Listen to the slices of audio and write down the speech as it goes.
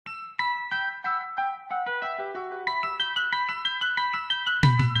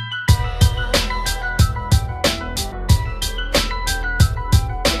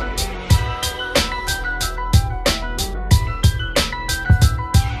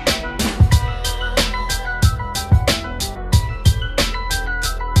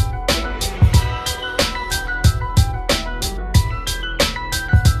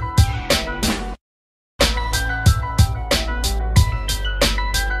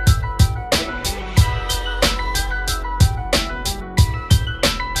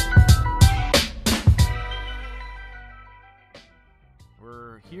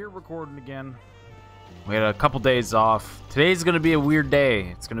recording again. We had a couple days off. Today's gonna be a weird day.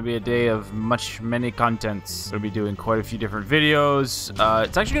 It's gonna be a day of many contents. We'll be doing quite a few different videos.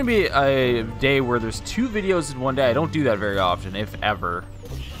 It's actually gonna be a day where there's 2 videos in one day. I don't do that very often, if ever.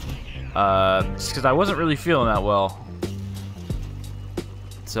 Just because I wasn't really feeling that well.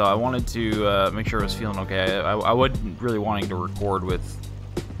 So I wanted to make sure I was feeling okay. I wasn't really wanting to record with,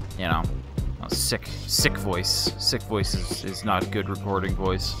 you know, a sick voice. Sick voice is not good recording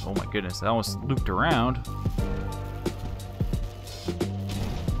voice. Oh my goodness, I almost looped around.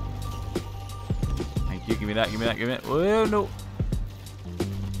 Thank you, give me that, give me that, give me that. Whoa, no.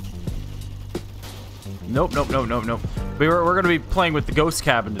 Nope. We're gonna be playing with the ghost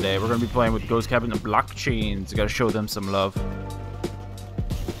cabin today. We're gonna be playing with the ghost cabin and blockchains. I gotta show them some love.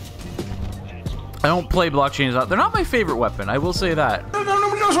 I don't play blockchains. They're not my favorite weapon, I will say that.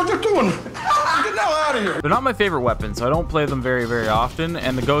 Nobody knows what they're doing. Get the hell out of here. They're not my favorite weapon, so I don't play them very often.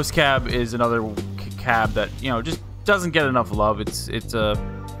 And the ghost cab is another cab that, you know, just doesn't get enough love. It's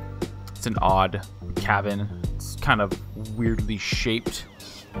an odd cabin. It's kind of weirdly shaped.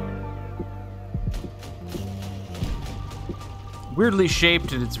 Weirdly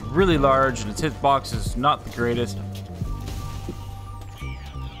shaped, and it's really large, and its hitbox is not the greatest.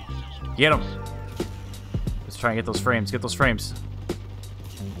 Get him. Let's try and get those frames. Get those frames.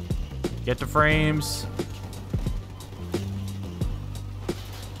 Get the frames.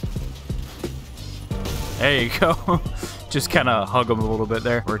 There you go. Just kind of hug him a little bit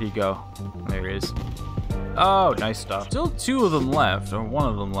there. Where'd he go? There he is. Oh, nice stuff. Still 2 of them left, or 1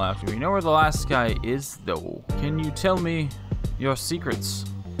 of them left. Do we know where the last guy is, though? Can you tell me your secrets?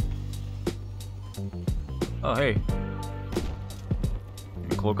 Oh, hey.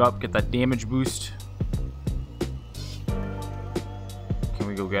 Cloak up, get that damage boost. Can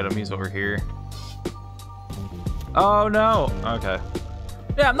we go get him? He's over here. Oh no. Okay.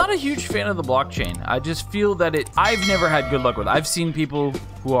 Yeah, I'm not a huge fan of the blockchain. I just feel that I've never had good luck with it. I've seen people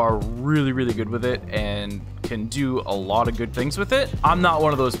who are really good with it and can do a lot of good things with it. I'm not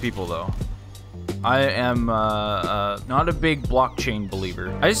one of those people though. I am not a big blockchain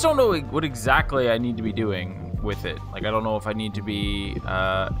believer. I just don't know what exactly I need to be doing with it. Like, I don't know if I need to be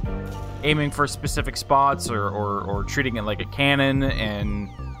aiming for specific spots or treating it like a cannon and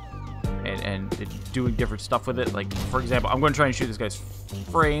doing different stuff with it. Like, for example, I'm going to try and shoot this guy's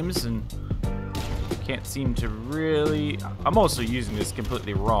frames and can't seem to really... I'm also using this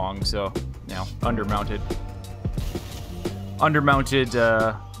completely wrong, so, you know, undermounted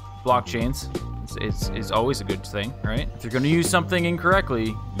blockchains is always a good thing, right? If you're going to use something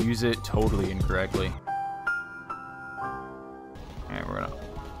incorrectly, use it totally incorrectly. Alright, we're gonna...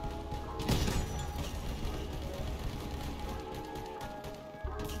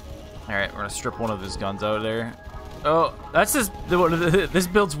 Alright, we're gonna strip one of his guns out of there. Oh, that's this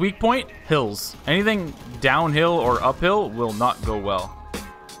build's weak point? Hills. Anything downhill or uphill will not go well.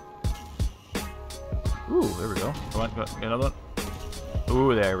 Ooh, there we go. Come on, get another one.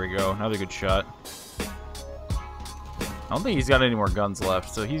 Ooh, there we go. Another good shot. I don't think he's got any more guns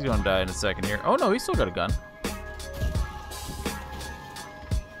left, so he's gonna die in a second here. Oh no, he's still got a gun.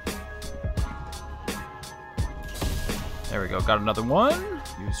 There we go, got another one.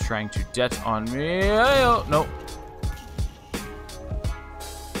 He was trying to det on me. Oh, no.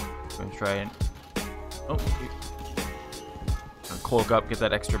 Gonna try and... Oh. Gonna cloak up, get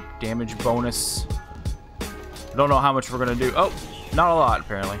that extra damage bonus. Don't know how much we're gonna do. Oh, not a lot,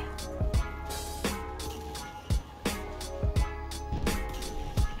 apparently.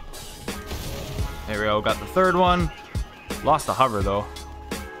 There we go, got the 3rd one. Lost the hover, though.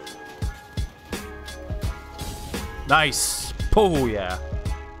 Nice. Oh, yeah.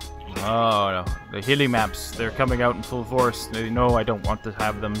 Oh, no. The hilly maps, they're coming out in full force. They know I don't want to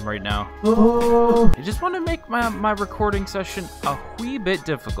have them right now. I just want to make my recording session a wee bit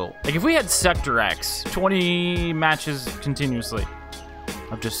difficult. Like, if we had Sector X, 20 matches continuously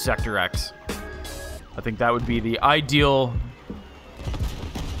of just Sector X, I think that would be the ideal...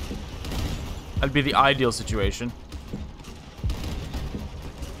 That'd be the ideal situation.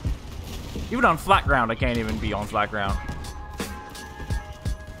 Even on flat ground, I can't even be on flat ground.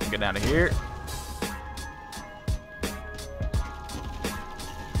 Get out of here.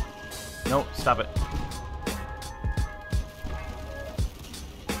 No, stop it.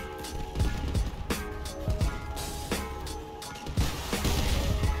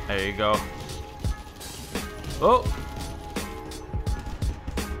 There you go. Oh.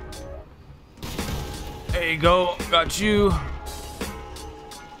 There you go. Got you.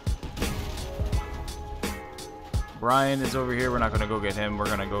 Brian is over here. We're not going to go get him. We're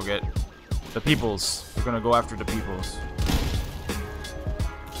going to go get the peoples. We're going to go after the peoples.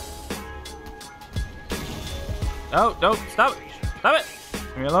 Oh, no, stop it. Stop it.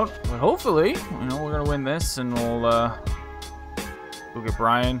 Leave me alone. But hopefully, you know, we're gonna win this, and we'll get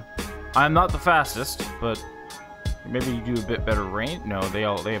Brian. I'm not the fastest, but maybe you do a bit better range. No, they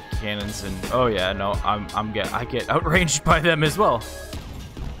have cannons, and oh yeah, no, I get outranged by them as well.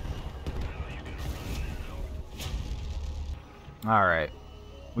 All right,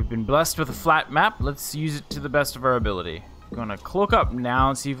 we've been blessed with a flat map. Let's use it to the best of our ability. Gonna cloak up now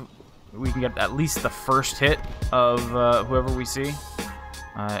and see if we can get at least the first hit of whoever we see,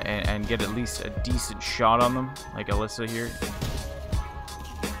 and get at least a decent shot on them, like Alyssa here.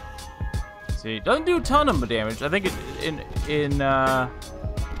 See, it doesn't do a ton of damage. I think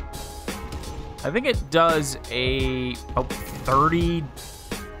I think it does about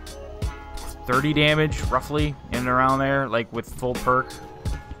 30 damage roughly in and around there, like with full perk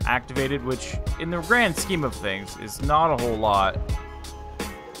activated, which in the grand scheme of things is not a whole lot.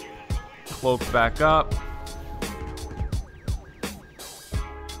 Cloak back up.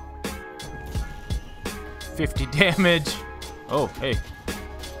 $50 damage. Oh, hey.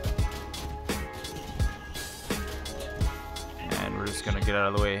 And we're just gonna get out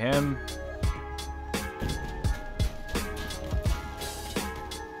of the way of him.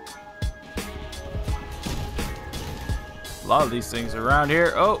 A lot of these things around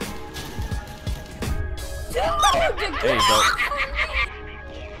here. Oh. There you go.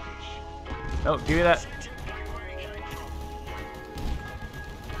 Oh, give me that.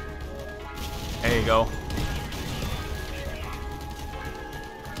 There you go.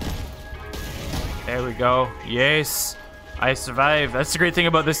 There we go. Yes. I survived. That's the great thing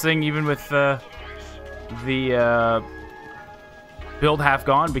about this thing, even with the build half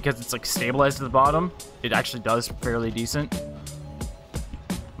gone, because it's like stabilized at the bottom. It actually does fairly decent.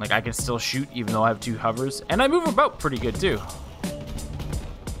 Like, I can still shoot even though I have 2 hovers, and I move about pretty good too.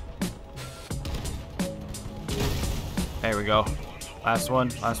 There we go. Last one.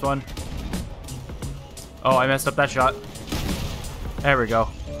 Last one. Oh, I messed up that shot. There we go.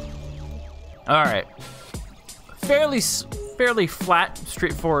 All right. Fairly flat,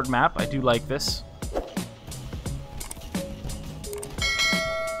 straightforward map. I do like this.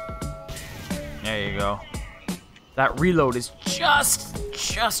 There you go. That reload is just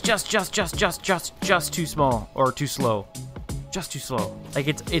too small, or too slow. Just too slow. Like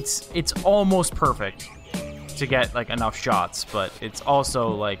it's almost perfect to get like enough shots, but it's also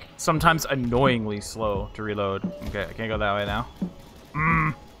like sometimes annoyingly slow to reload. Okay, I can't go that way now.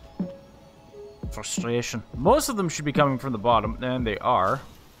 Frustration. Most of them should be coming from the bottom, and they are.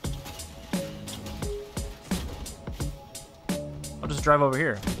 I'll just drive over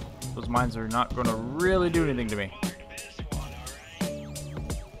here. Those mines are not going to really do anything to me.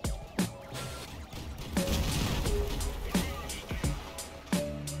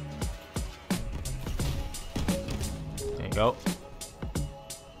 There you go.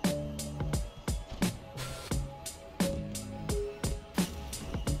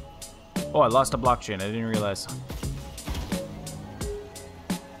 Oh, I lost a blockchain. I didn't realize.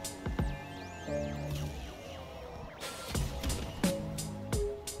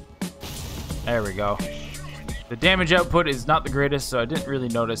 There we go. The damage output is not the greatest, so I didn't really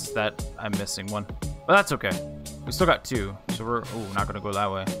notice that I'm missing one. But that's okay. We still got 2, so we're not gonna go that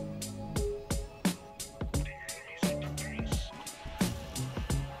way.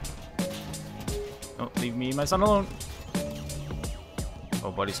 Don't leave me and my son alone.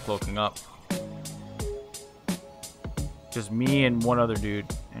 Oh, buddy's cloaking up. Just me and one other dude,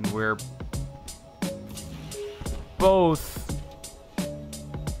 and we're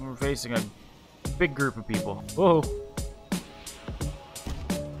facing a big group of people. Whoa.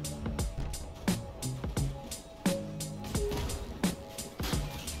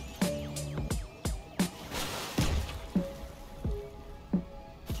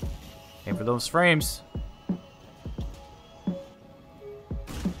 Aim for those frames.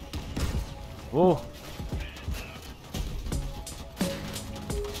 Whoa.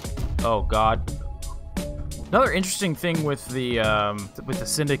 Oh God. Another interesting thing with the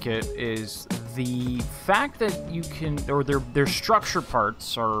syndicate is the fact that you can, or their structure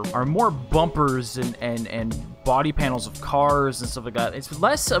parts are more bumpers and body panels of cars and stuff like that. It's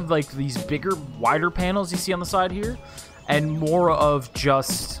less of like these bigger, wider panels you see on the side here, and more of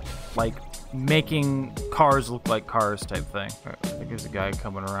just like making cars look like cars type thing. All right, I think there's a guy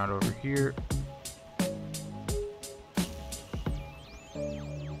coming around over here.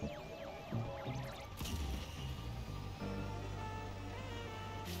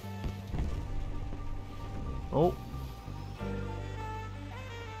 Oh.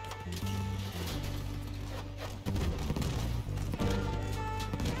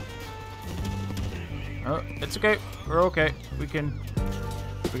 Oh, It's okay. We're okay. We can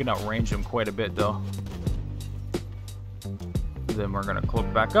outrange them quite a bit though. Then we're gonna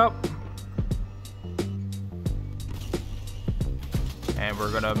cloak back up. And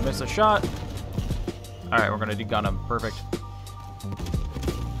we're gonna miss a shot. Alright, we're gonna degun him. Perfect.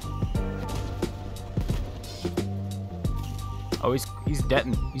 Oh, he's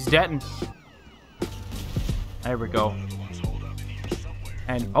deadin'. He's deadin'. There we go.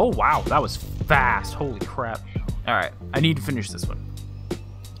 And oh wow, that was fast. Holy crap. Alright, I need to finish this one.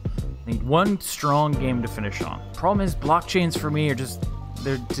 I need one strong game to finish on. Problem is, blockchains for me are just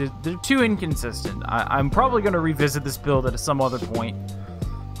they're too inconsistent. I'm probably gonna revisit this build at some other point,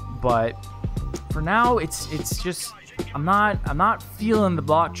 but for now, it's just I'm not feeling the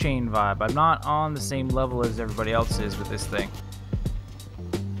blockchain vibe. I'm not on the same level as everybody else is with this thing.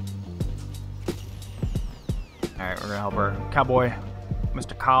 All right, we're gonna help our cowboy,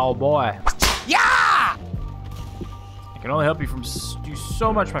 Mr. Cowboy. Yeah! I can only help you from do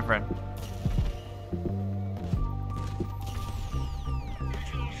so much, my friend.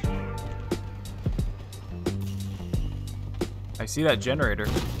 I see that generator.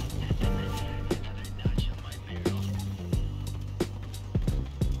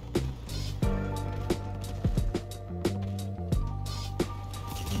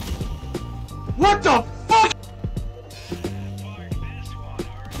 What the fuck?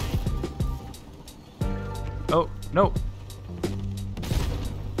 Oh, no.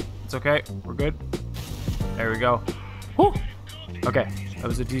 It's okay. We're good. There we go. Whew. Okay, that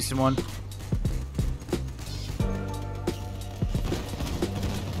was a decent one.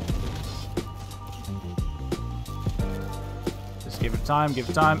 Just give it time, give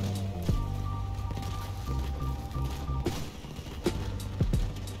it time.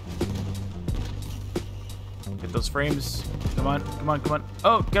 Get those frames. Come on, come on, come on.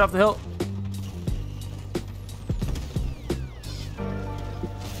 Oh, get off the hill.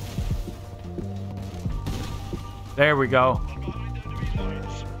 There we go.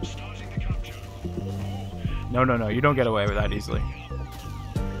 No, no, no. You don't get away with that easily.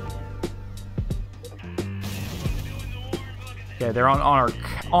 Okay, they're on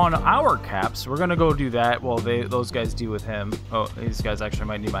our caps. We're gonna go do that while those guys deal with him. Oh, these guys actually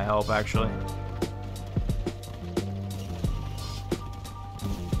might need my help, actually.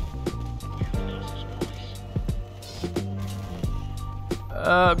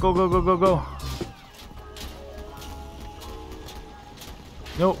 Go, go, go, go, go.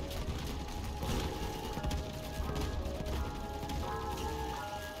 Nope.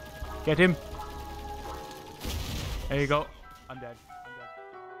 Get him. There you go.